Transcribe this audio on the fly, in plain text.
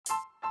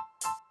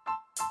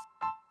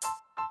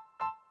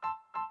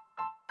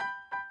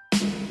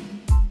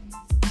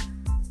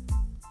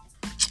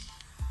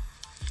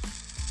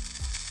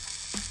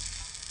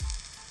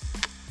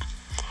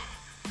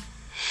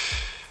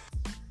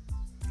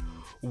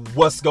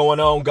What's going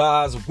on,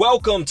 guys?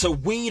 Welcome to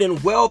Weed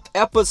and Wealth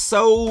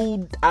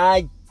episode,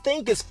 I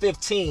think it's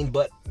 15,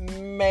 but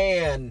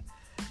man,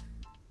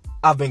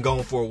 I've been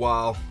gone for a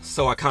while,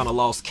 so I kind of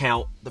lost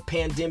count. The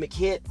pandemic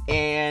hit,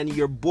 and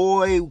your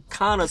boy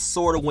kind of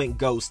sort of went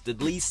ghost,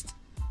 at least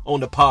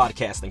on the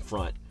podcasting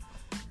front.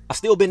 I've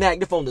still been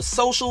active on the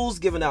socials,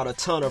 giving out a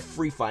ton of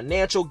free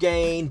financial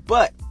gain,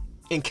 but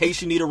in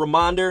case you need a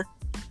reminder,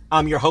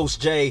 I'm your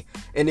host, Jay,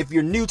 and if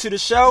you're new to the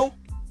show,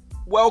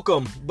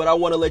 welcome, but I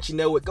want to let you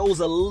know it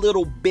goes a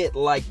little bit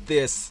like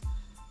this.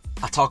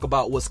 I talk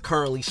about what's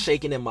currently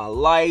shaking in my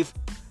life,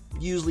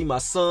 usually my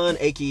son,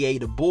 aka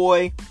the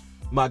boy,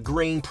 my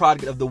green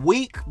product of the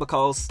week,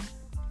 because,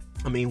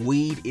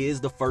 weed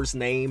is the first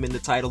name in the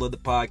title of the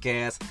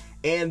podcast,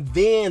 and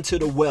then to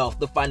the wealth,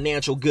 the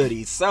financial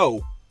goodies.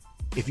 So,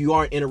 if you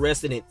aren't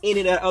interested in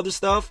any of that other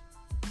stuff,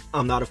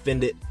 I'm not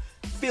offended.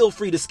 Feel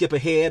free to skip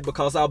ahead,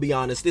 because I'll be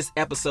honest, this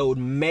episode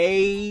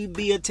may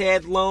be a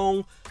tad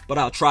long, but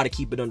I'll try to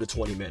keep it under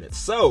 20 minutes.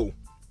 So,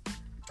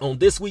 on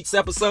this week's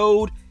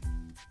episode,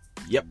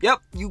 yep,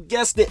 you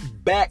guessed it,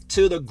 back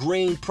to the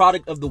green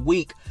product of the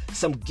week.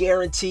 Some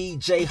guaranteed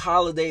Jay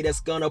Holiday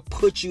that's gonna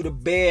put you to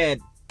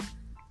bed.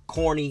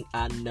 Corny,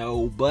 I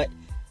know, but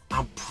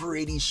I'm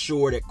pretty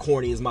sure that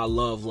corny is my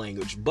love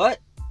language. But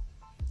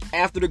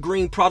after the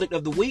green product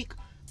of the week,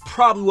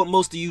 probably what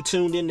most of you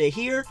tuned in to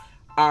hear,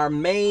 our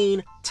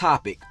main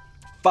topic.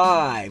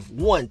 5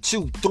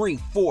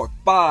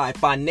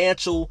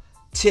 financial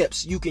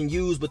tips you can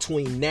use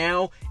between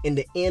now and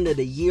the end of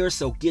the year.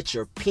 So get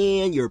your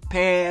pen, your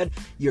pad,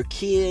 your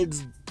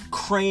kids'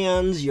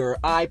 crayons, your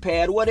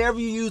iPad, whatever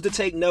you use to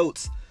take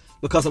notes,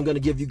 because I'm going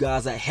to give you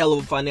guys a hell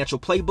of a financial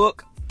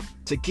playbook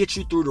to get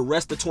you through the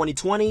rest of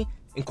 2020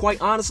 and,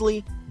 quite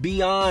honestly,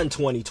 beyond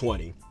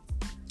 2020.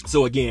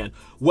 So again,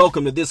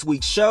 welcome to this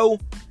week's show.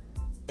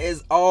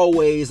 As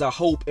always, I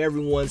hope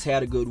everyone's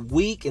had a good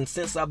week, and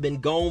since I've been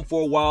gone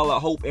for a while, I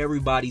hope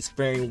everybody's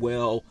faring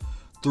well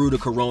through the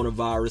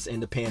coronavirus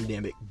and the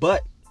pandemic.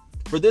 But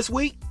for this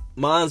week,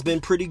 mine's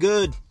been pretty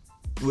good.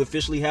 We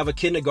officially have a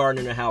kindergarten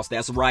in the house.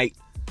 That's right.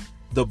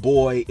 The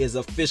boy is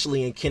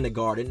officially in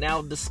kindergarten.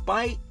 Now,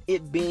 despite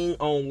it being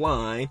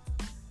online,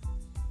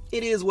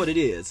 it is what it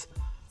is.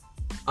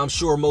 I'm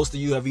sure most of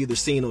you have either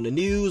seen on the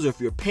news, or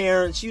if you're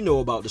parents, you know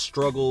about the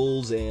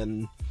struggles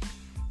and,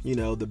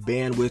 the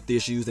bandwidth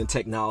issues and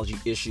technology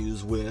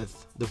issues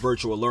with the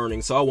virtual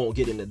learning. So I won't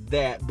get into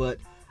that, but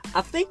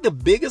I think the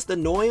biggest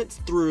annoyance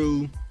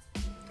through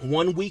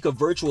 1 week of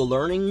virtual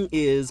learning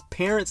is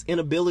parents'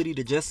 inability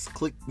to just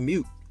click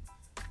mute.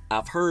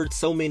 I've heard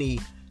so many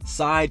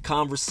side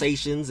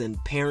conversations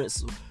and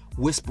parents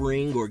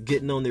whispering or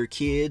getting on their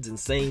kids and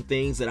saying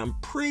things that I'm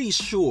pretty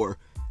sure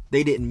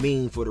they didn't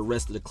mean for the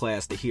rest of the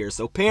class to hear.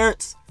 So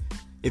parents,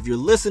 if you're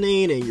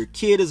listening and your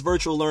kid is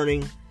virtual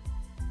learning,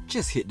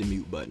 just hit the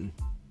mute button.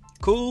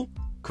 Cool?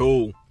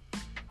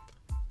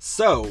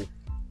 So,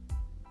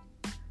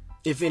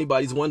 if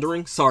anybody's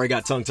wondering, sorry,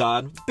 got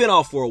tongue-tied. Been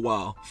off for a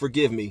while.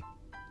 Forgive me.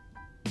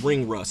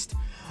 Ring rust.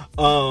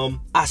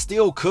 I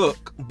still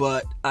cook,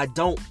 but I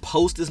don't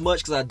post as much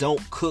because I don't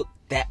cook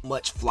that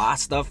much fly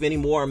stuff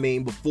anymore.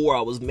 Before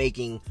I was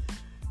making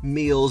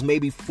meals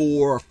maybe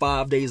 4 or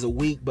 5 days a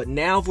week, but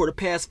now for the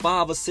past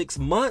 5 or 6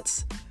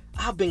 months,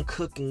 I've been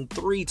cooking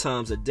 3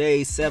 times a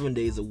day, 7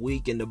 days a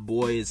week, and the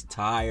boy is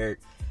tired.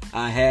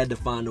 I had to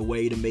find a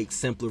way to make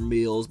simpler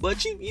meals,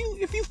 but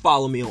if you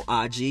follow me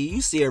on IG,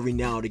 you see every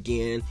now and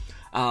again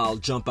I'll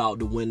jump out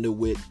the window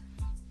with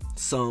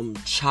some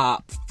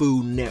chopped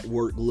Food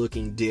Network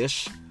looking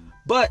dish.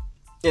 But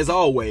as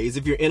always,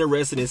 if you're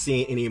interested in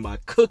seeing any of my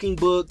cooking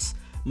books,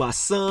 my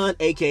son,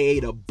 aka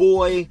the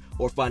boy,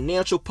 or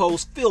financial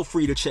posts, feel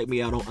free to check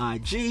me out on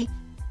IG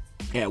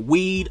at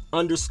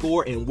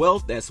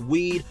weed_and_wealth. That's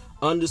weed_and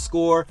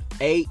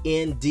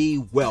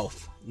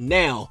wealth.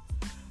 Now,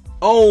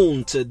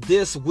 on to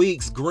this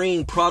week's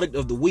green product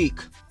of the week.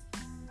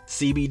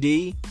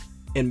 CBD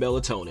and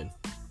melatonin,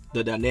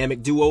 the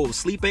dynamic duo of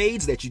sleep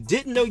aids that you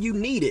didn't know you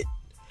needed.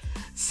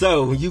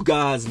 So, you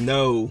guys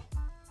know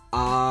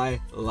I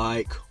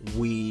like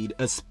weed,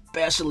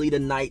 especially the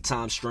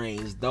nighttime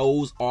strains.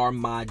 Those are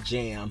my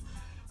jam.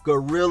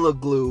 Gorilla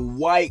Glue,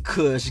 White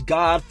Kush,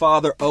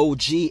 Godfather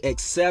OG,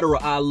 etc.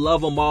 I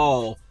love them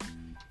all.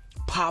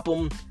 Pop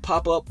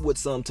up with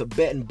some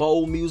Tibetan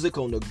bowl music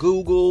on the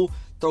Google,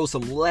 throw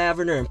some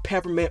lavender and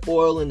peppermint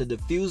oil in the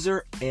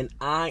diffuser, and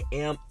I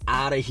am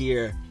out of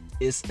here.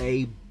 It's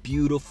a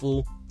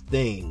beautiful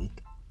thing.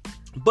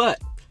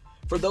 But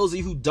for those of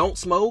you who don't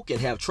smoke and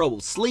have trouble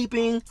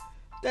sleeping,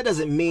 that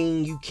doesn't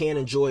mean you can't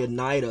enjoy a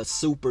night of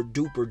super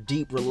duper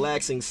deep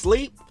relaxing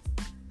sleep.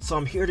 So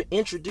I'm here to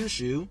introduce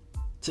you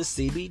to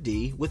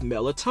CBD with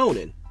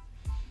melatonin.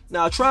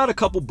 Now, I tried a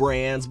couple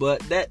brands,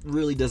 but that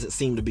really doesn't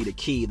seem to be the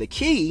key. The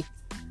key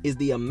is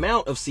the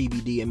amount of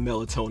CBD and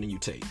melatonin you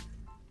take.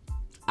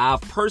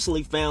 I've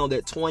personally found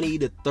that 20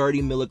 to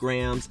 30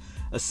 milligrams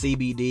of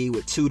CBD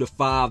with 2 to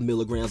 5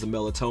 milligrams of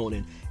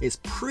melatonin is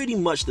pretty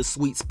much the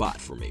sweet spot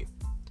for me.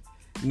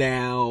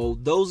 Now,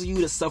 those of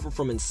you that suffer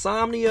from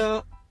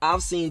insomnia,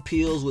 I've seen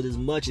pills with as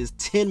much as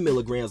 10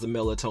 milligrams of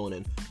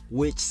melatonin,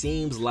 which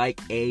seems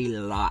like a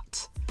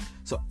lot.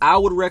 So I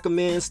would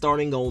recommend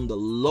starting on the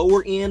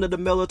lower end of the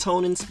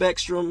melatonin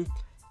spectrum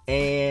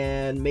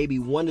and maybe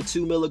 1 to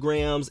 2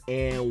 milligrams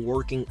and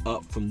working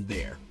up from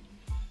there.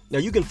 Now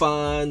you can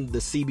find the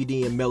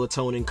CBD and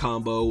melatonin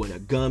combo in a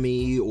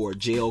gummy or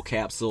gel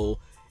capsule,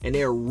 and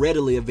they're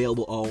readily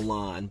available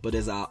online. But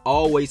as I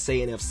always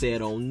say and have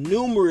said on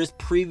numerous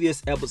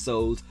previous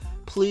episodes,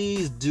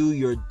 please do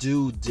your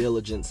due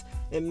diligence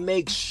and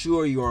make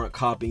sure you aren't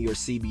copying your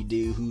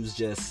CBD who's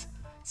just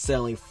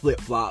selling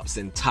flip-flops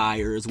and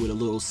tires with a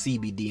little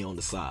CBD on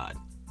the side.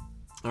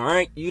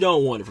 Alright, you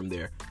don't want it from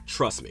there.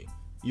 Trust me.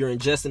 You're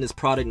ingesting this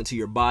product into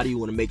your body. You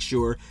want to make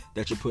sure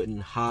that you're putting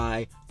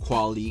high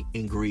quality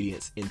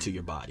ingredients into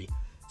your body.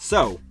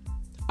 So,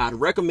 I'd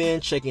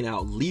recommend checking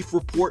out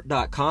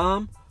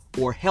leafreport.com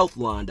or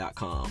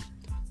healthline.com.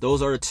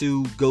 Those are the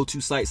two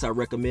go-to sites I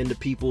recommend to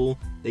people.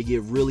 They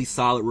give really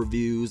solid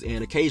reviews,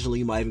 and occasionally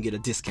you might even get a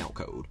discount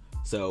code.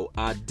 So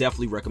I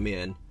definitely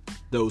recommend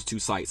those two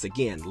sites.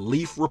 Again,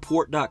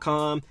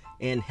 leafreport.com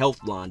and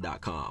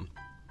healthline.com.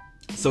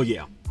 So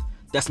yeah,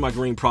 that's my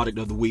green product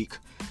of the week.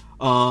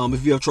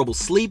 If you have trouble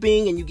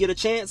sleeping and you get a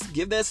chance,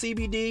 give that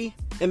CBD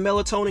and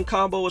melatonin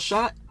combo a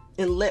shot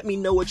and let me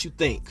know what you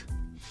think.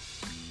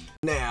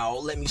 Now,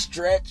 let me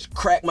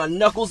crack my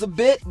knuckles a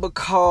bit,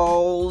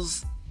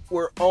 because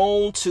we're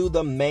on to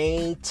the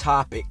main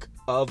topic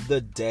of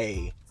the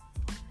day.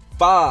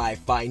 5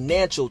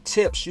 financial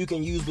tips you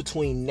can use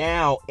between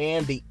now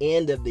and the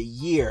end of the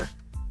year.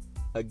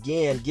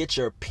 Again, get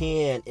your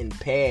pen and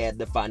pad.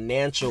 The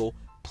financial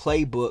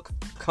playbook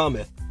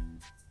cometh.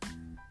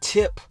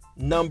 Tip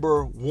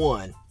number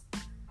 1.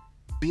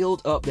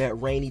 Build up that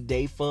rainy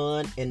day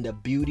fund and the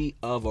beauty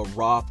of a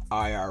Roth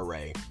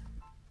IRA.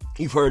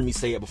 You've heard me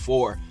say it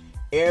before.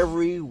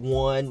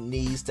 Everyone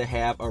needs to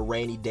have a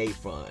rainy day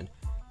fund,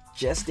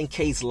 just in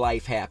case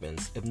life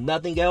happens. If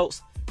nothing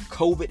else,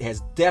 COVID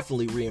has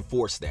definitely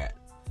reinforced that.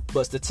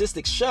 But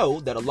statistics show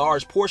that a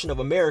large portion of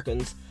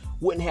Americans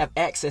wouldn't have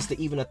access to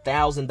even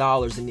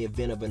 $1,000 in the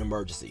event of an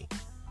emergency.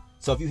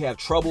 So if you have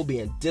trouble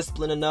being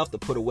disciplined enough to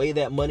put away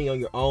that money on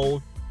your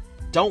own,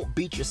 don't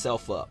beat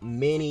yourself up.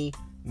 Many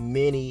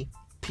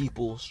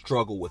people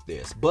struggle with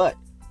this. But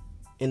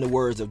in the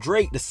words of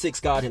Drake, the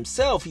Sixth God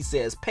himself, he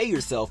says, pay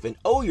yourself and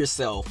owe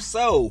yourself.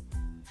 So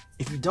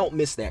if you don't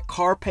miss that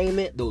car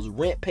payment, those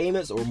rent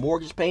payments or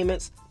mortgage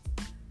payments,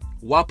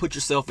 why put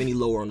yourself any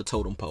lower on the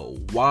totem pole?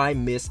 Why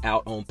miss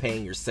out on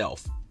paying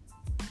yourself?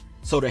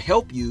 So to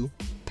help you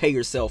pay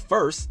yourself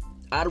first,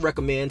 I'd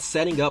recommend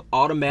setting up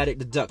automatic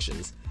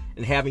deductions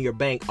and having your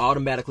bank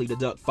automatically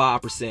deduct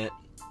 5%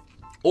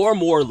 or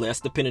more or less,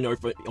 depending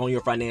on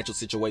your financial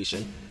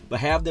situation, but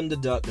have them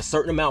deduct a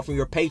certain amount from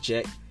your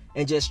paycheck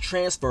and just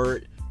transfer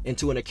it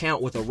into an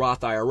account with a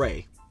Roth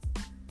IRA.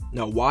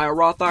 Now, why a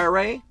Roth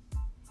IRA?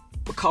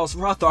 Because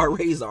Roth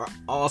IRAs are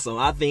awesome.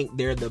 I think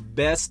they're the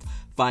best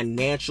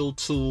financial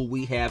tool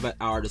we have at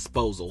our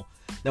disposal.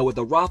 Now, with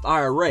a Roth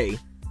IRA,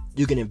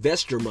 you can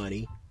invest your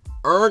money,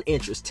 earn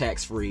interest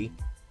tax-free,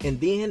 and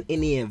then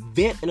in the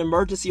event an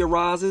emergency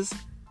arises,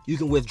 you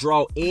can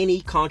withdraw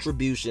any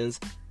contributions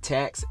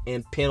tax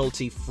and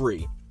penalty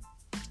free.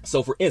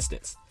 So for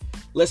instance,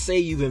 let's say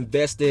you've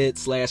invested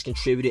 /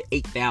 contributed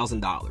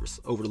 $8,000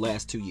 over the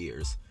last 2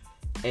 years,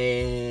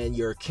 and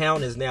your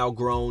account has now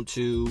grown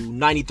to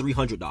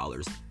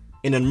 $9,300,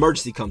 and an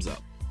emergency comes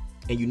up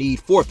and you need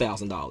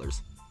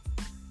 $4,000.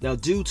 Now,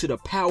 due to the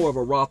power of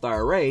a Roth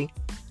IRA,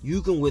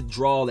 you can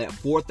withdraw that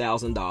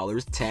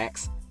 $4,000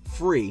 tax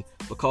free,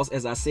 because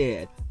as I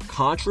said,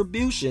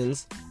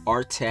 contributions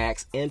are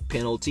tax and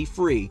penalty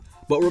free.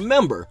 But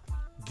remember,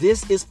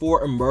 this is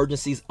for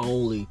emergencies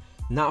only,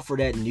 not for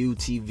that new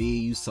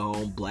TV you saw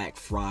on Black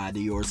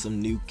Friday or some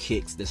new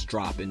kicks that's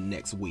dropping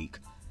next week.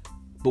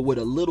 But with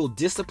a little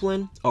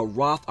discipline, a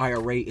Roth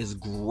IRA is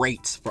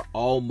great for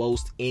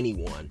almost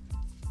anyone.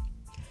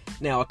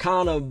 Now, a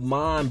kind of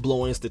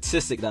mind-blowing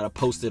statistic that I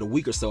posted a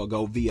week or so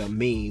ago via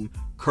meme,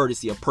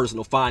 courtesy of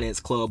Personal Finance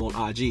Club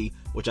on IG,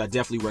 which I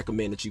definitely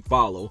recommend that you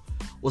follow,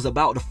 was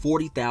about the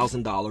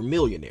 $40,000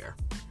 millionaire.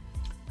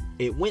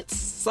 It went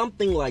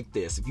something like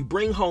this. If you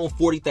bring home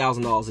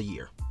 $40,000 a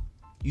year,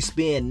 you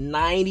spend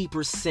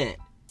 90%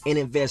 and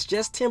invest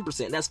just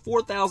 10%. That's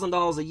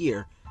 $4,000 a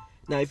year.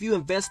 Now, if you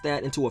invest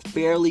that into a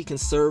fairly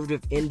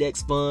conservative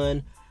index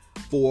fund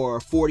for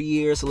 40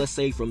 years, so let's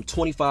say from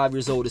 25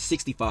 years old to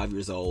 65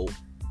 years old,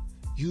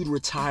 you'd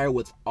retire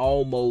with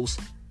almost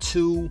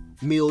 $2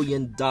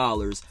 million.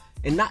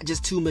 And not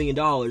just $2 million,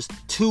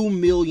 $2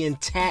 million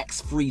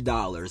tax-free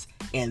dollars.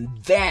 And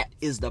that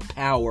is the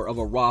power of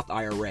a Roth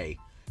IRA.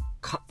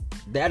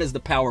 That is the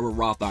power of a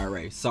Roth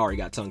IRA. Sorry,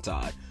 got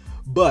tongue-tied.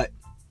 But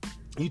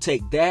you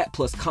take that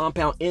plus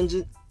compound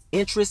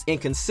interest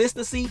and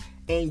consistency,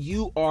 and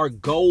you are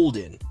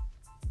golden.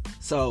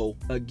 So,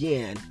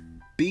 again,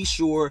 be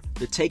sure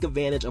to take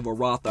advantage of a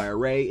Roth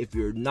IRA. If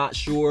you're not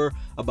sure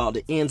about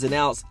the ins and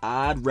outs,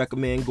 I'd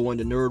recommend going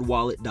to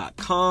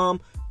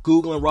nerdwallet.com,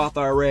 Googling Roth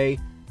IRA,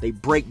 They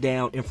break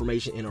down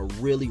information in a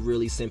really,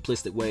 really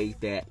simplistic way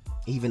that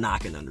even I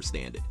can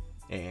understand it.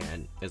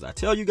 And as I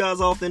tell you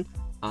guys often,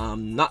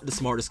 I'm not the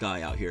smartest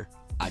guy out here.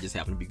 I just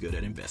happen to be good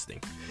at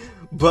investing.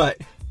 But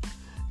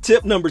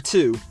tip number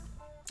 2,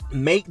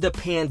 make the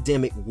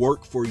pandemic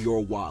work for your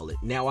wallet.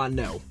 Now, I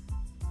know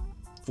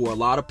for a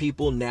lot of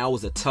people, now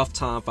is a tough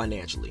time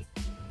financially.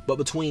 But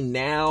between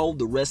now,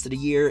 the rest of the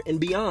year, and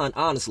beyond,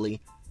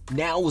 honestly,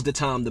 now is the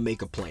time to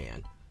make a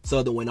plan.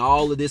 So that when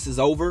all of this is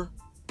over,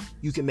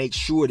 you can make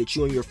sure that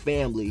you and your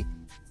family,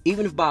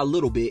 even if by a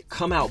little bit,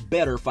 come out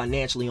better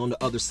financially on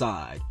the other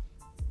side.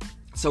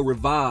 So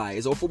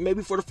revise, or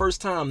maybe for the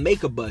first time,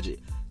 make a budget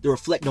to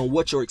reflect on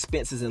what your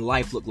expenses in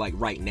life look like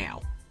right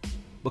now.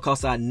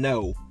 Because I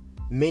know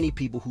many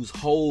people whose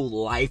whole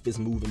life is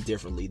moving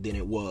differently than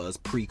it was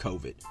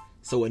pre-COVID.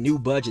 So a new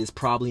budget is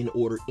probably in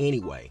order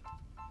anyway.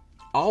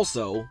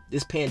 Also,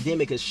 this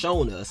pandemic has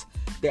shown us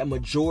that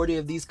majority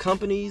of these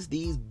companies,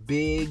 these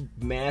big,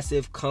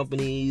 massive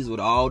companies with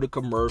all the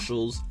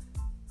commercials,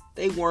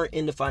 they weren't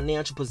in the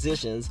financial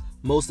positions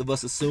most of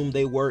us assumed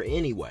they were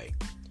anyway.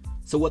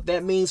 So what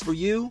that means for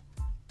you,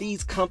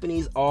 these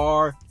companies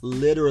are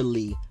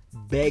literally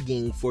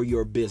begging for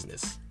your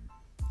business.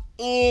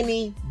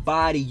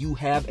 Anybody you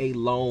have a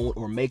loan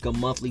or make a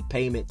monthly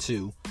payment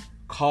to,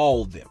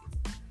 call them.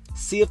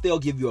 See if they'll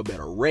give you a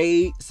better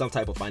rate, some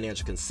type of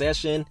financial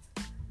concession.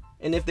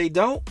 And if they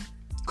don't,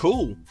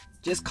 cool.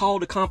 Just call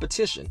the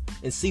competition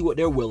and see what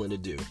they're willing to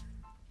do.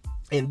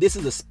 And this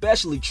is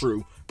especially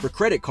true for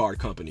credit card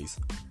companies,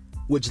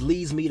 which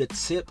leads me to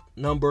tip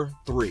number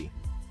 3.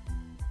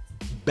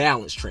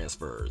 Balance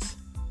transfers.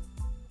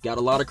 Got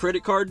a lot of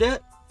credit card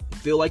debt?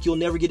 Feel like you'll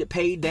never get it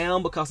paid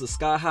down because of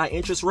sky-high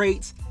interest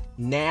rates?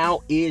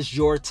 Now is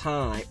your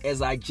time.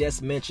 As I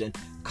just mentioned,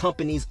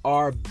 companies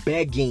are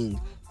begging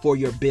for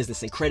your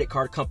business, and credit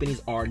card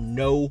companies are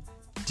no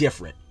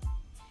different.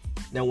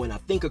 Now, when I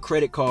think of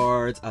credit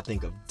cards, I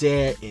think of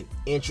debt and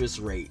interest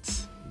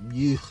rates.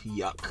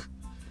 Yuck.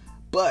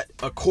 But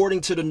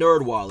according to the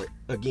NerdWallet,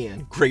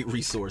 again, great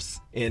resource,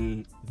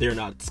 and they're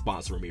not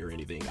sponsoring me or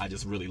anything. I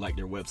just really like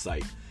their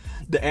website.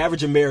 The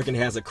average American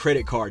has a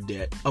credit card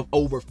debt of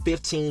over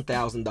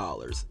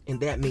 $15,000, and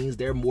that means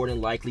they're more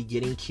than likely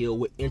getting killed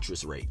with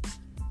interest rates.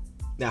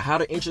 Now, how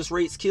do interest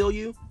rates kill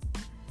you?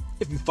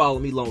 If you follow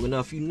me long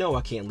enough, you know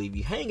I can't leave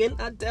you hanging.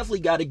 I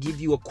definitely got to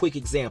give you a quick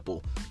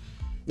example.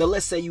 Now,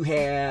 let's say you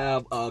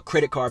have a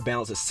credit card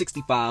balance of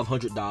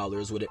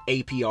 $6,500 with an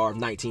APR of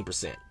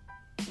 19%.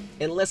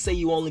 And let's say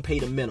you only pay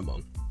the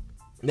minimum.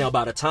 Now,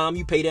 by the time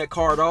you pay that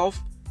card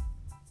off,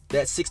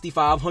 that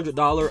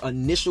 $6,500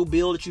 initial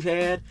bill that you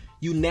had,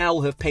 you now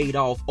have paid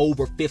off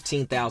over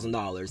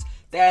 $15,000.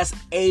 That's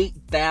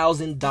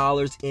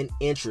 $8,000 in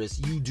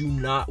interest. You do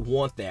not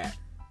want that.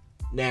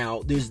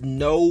 Now, there's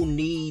no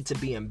need to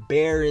be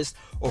embarrassed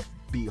or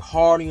be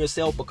hard on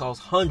yourself because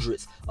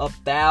hundreds of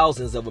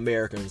thousands of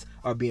Americans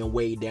are being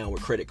weighed down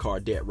with credit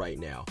card debt right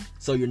now.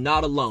 So you're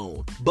not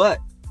alone, but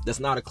that's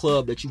not a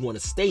club that you want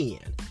to stay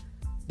in.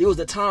 There was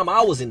a time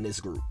I was in this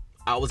group.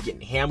 I was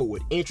getting hammered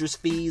with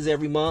interest fees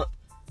every month.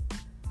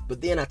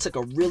 But then I took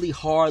a really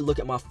hard look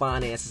at my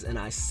finances and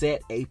I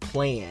set a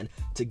plan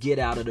to get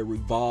out of the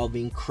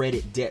revolving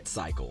credit debt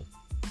cycle.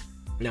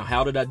 Now,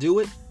 how did I do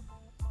it?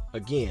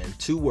 Again,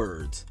 2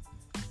 words: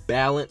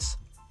 balance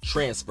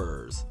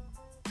transfers.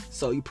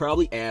 So you're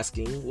probably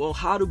asking, well,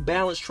 how do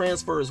balance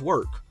transfers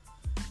work?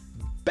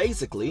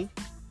 Basically,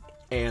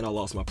 and I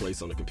lost my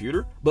place on the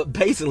computer, but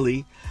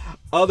basically,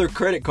 other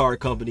credit card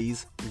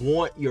companies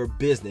want your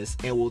business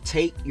and will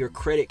take your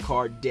credit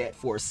card debt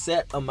for a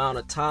set amount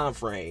of time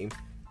frame,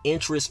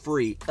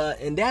 interest-free.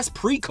 And that's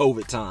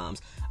pre-COVID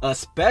times,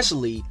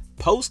 especially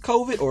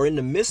post-COVID or in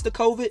the midst of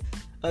COVID.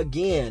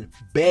 Again,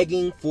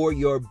 begging for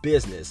your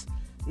business.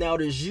 Now,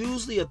 there's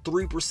usually a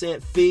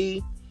 3%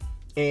 fee,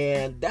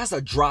 and that's a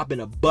drop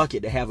in a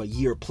bucket to have a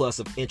year plus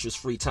of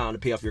interest-free time to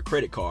pay off your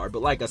credit card.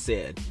 But like I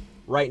said,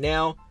 right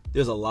now,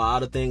 there's a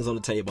lot of things on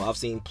the table. I've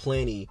seen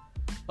plenty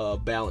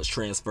of balance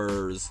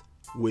transfers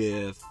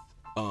with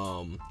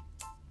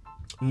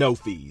no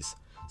fees.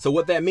 So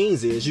what that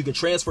means is you can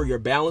transfer your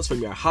balance from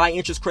your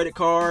high-interest credit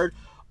card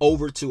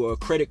over to a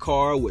credit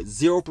card with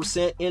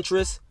 0%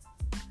 interest.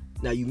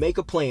 Now, you make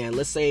a plan.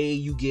 Let's say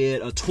you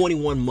get a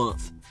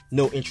 21-month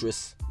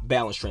no-interest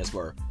balance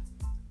transfer.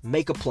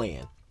 Make a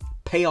plan.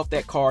 Pay off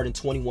that card in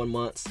 21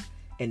 months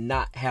and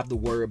not have to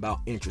worry about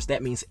interest.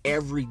 That means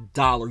every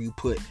dollar you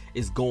put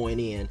is going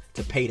in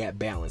to pay that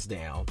balance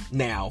down.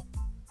 Now,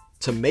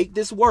 to make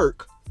this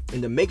work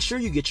and to make sure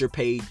you get your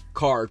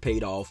card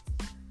paid off,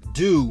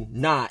 do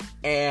not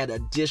add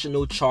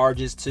additional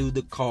charges to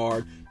the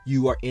card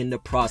you are in the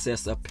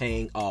process of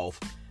paying off.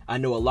 I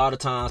know a lot of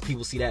times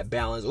people see that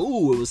balance.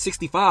 Ooh, it was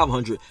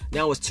 $6,500.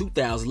 Now it's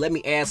 $2,000. Let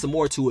me add some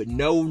more to it.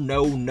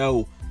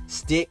 No.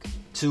 Stick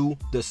to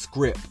the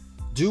script.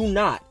 Do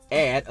not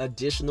add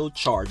additional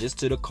charges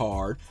to the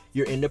card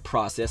you're in the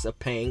process of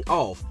paying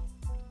off.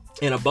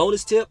 And a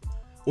bonus tip,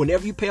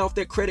 whenever you pay off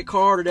that credit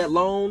card or that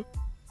loan,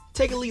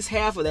 take at least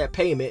half of that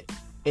payment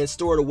and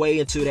store it away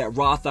into that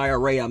Roth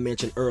IRA I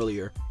mentioned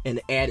earlier.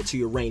 and add it to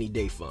your rainy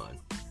day fund.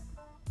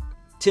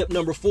 Tip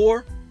number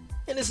 4,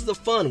 and this is a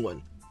fun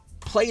one,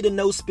 play the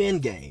no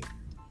spend game.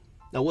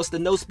 Now, what's the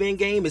no spend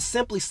game? It's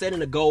simply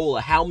setting a goal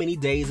of how many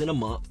days in a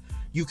month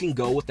you can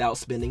go without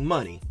spending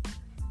money.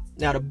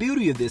 Now, the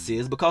beauty of this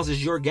is because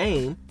it's your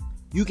game,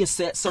 you can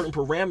set certain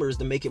parameters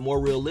to make it more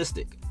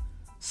realistic.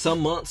 Some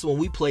months when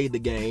we played the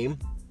game,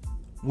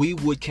 we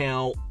would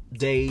count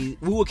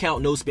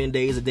no spend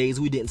days of days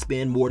we didn't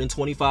spend more than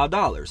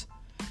 $25.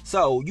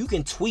 So you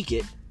can tweak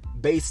it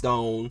based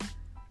on,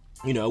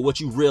 what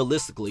you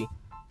realistically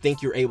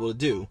think you're able to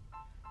do.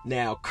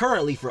 Now,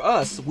 currently for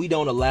us, we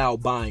don't allow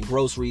buying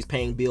groceries,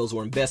 paying bills,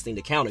 or investing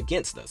to count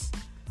against us.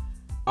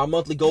 Our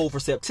monthly goal for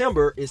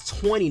September is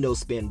 20 no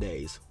spend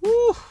days.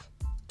 Woo,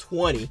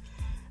 20.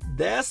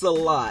 That's a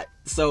lot.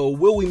 So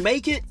will we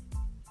make it?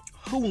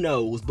 Who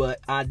knows? But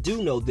I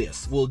do know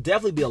this. We'll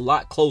definitely be a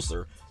lot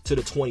closer to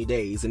the 20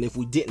 days than if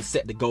we didn't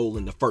set the goal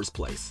in the first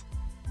place.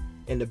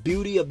 And the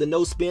beauty of the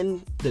no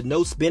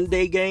spend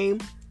day game,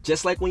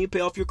 just like when you pay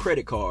off your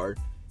credit card,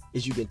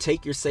 is you can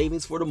take your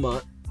savings for the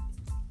month,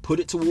 put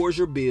it towards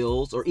your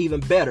bills, or even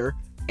better,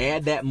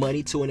 add that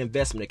money to an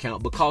investment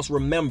account. Because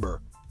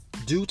remember,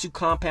 due to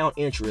compound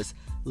interest,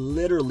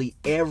 literally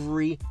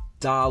every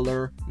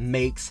dollar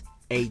makes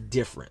a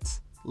difference.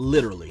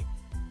 Literally.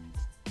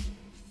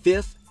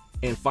 5th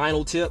and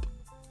final tip,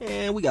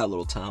 and we got a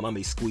little time. I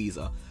may squeeze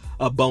a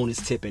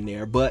bonus tip in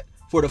there. But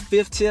for the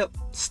 5th tip,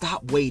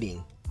 stop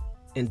waiting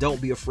and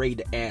don't be afraid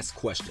to ask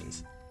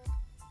questions.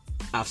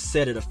 I've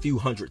said it a few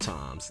hundred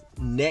times.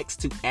 Next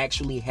to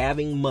actually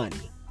having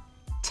money,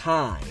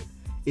 time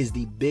is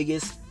the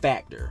biggest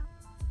factor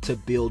to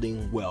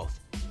building wealth.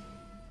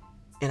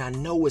 And I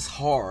know it's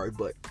hard,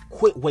 but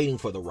quit waiting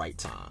for the right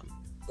time.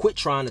 Quit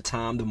trying to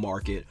time the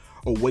market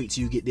or wait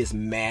till you get this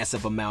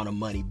massive amount of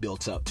money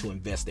built up to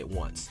invest at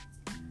once.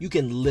 You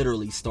can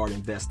literally start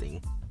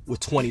investing with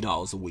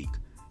 $20 a week.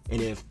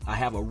 And if I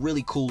have a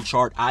really cool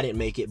chart, I didn't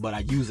make it, but I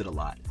use it a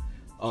lot,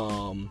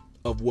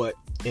 of what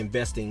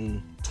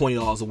investing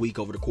 $20 a week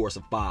over the course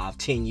of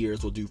 5-10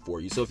 years will do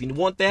for you. So if you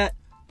want that,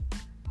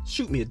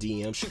 shoot me a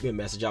DM, shoot me a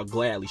message. I'll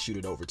gladly shoot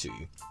it over to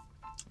you.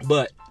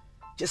 But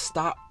just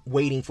stop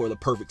waiting for the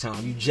perfect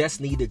time. You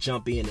just need to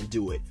jump in and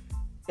do it.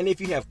 And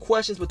if you have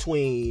questions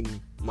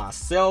between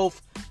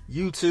myself,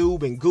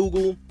 YouTube, and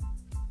Google,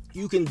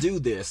 you can do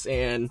this.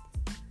 And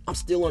I'm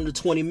still under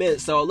 20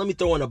 minutes, so let me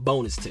throw in a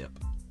bonus tip.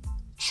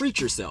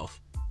 Treat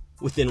yourself,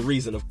 within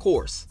reason, of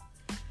course.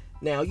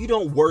 Now, you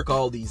don't work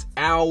all these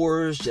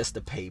hours just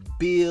to pay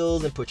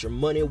bills and put your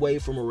money away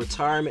from a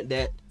retirement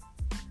that,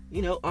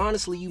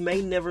 honestly, you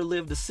may never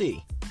live to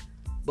see.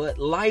 But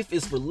life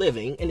is for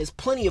living, and there's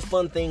plenty of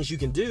fun things you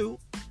can do,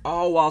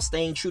 all while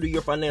staying true to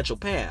your financial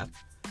path.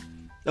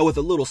 Now, with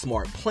a little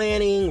smart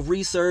planning,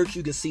 research,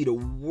 you can see the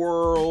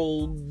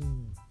world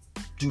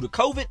due to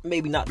COVID.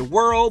 Maybe not the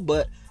world,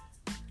 but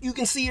you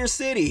can see your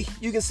city.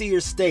 You can see your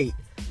state.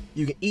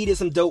 You can eat at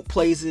some dope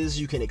places.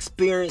 You can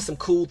experience some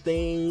cool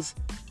things,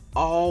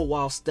 all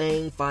while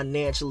staying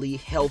financially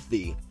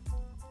healthy.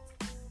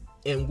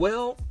 And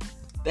well,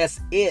 that's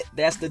it.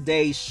 That's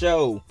today's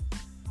show.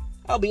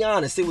 I'll be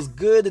honest, it was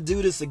good to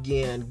do this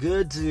again.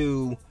 Good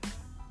to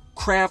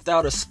craft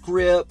out a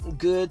script.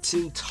 Good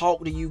to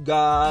talk to you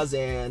guys.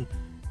 And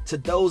to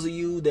those of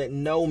you that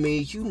know me,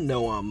 you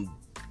know I'm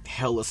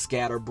hella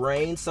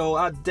scatterbrained. So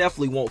I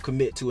definitely won't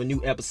commit to a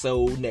new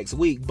episode next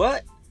week.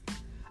 But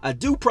I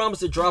do promise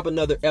to drop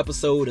another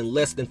episode in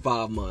less than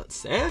 5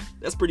 months.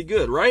 That's pretty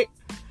good, right?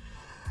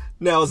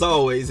 Now, as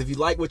always, if you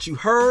like what you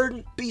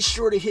heard, be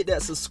sure to hit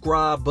that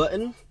subscribe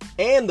button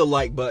and the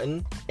like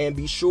button. And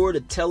be sure to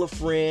tell a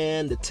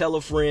friend, to tell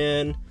a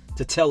friend,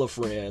 to tell a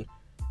friend.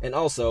 And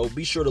also,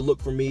 be sure to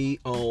look for me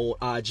on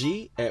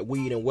IG at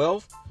Weed and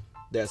Wealth.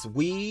 That's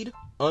Weed_AND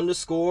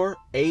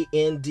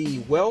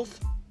Wealth.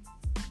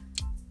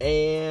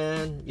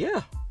 And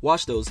yeah,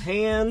 wash those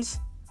hands,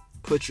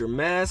 put your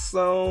masks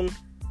on,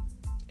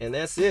 and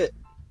that's it.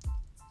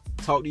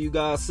 Talk to you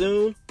guys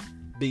soon.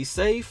 Be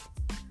safe.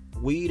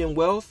 Weed and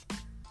Wealth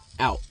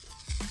out.